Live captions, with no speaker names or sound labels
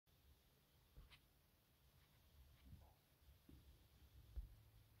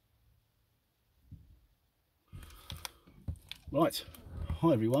Right,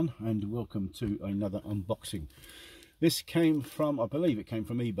 hi everyone and welcome to another unboxing. This came from, I believe it came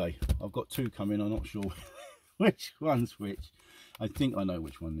from eBay. I've got two coming, I'm not sure which one's which. I think I know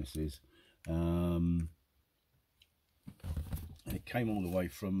which one this is. And it came all the way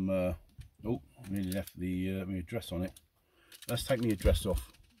from, oh, I nearly left the my address on it. Let's take my address off.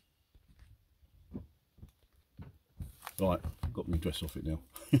 Right, got my address off it now.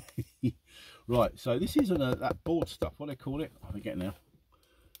 Right, so this is that board stuff, what do they call it? I forget now.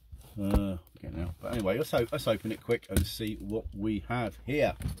 But anyway, let's open it quick and see what we have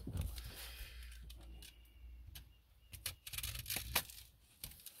here.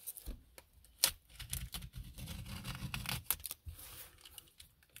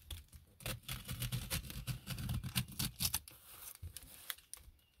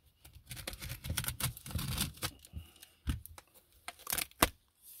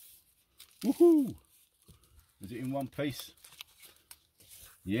 Woohoo! Is it in one piece?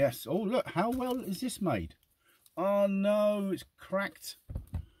 Yes. Oh, look, how well is this made? Oh no, it's cracked.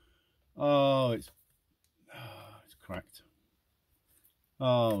 Oh, it's cracked.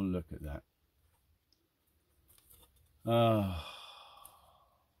 Oh, look at that.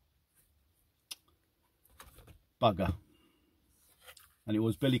 Bugger. And it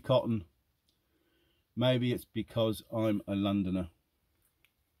was Billy Cotton. Maybe it's because I'm a Londoner.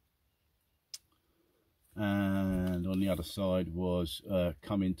 And on the other side was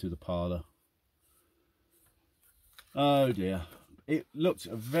come into the parlour. Oh dear, it looked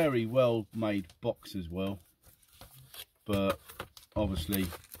a very well made box as well, but obviously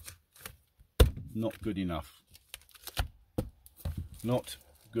not good enough. Not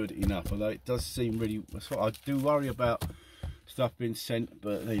good enough, although it does seem really, that's what I do worry about stuff being sent,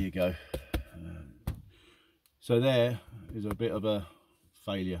 but there you go. So there is a bit of a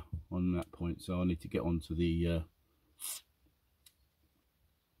failure on that point, so I need to get onto the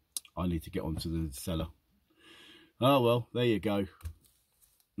seller. Oh well, there you go,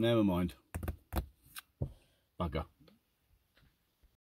 never mind. Bugger.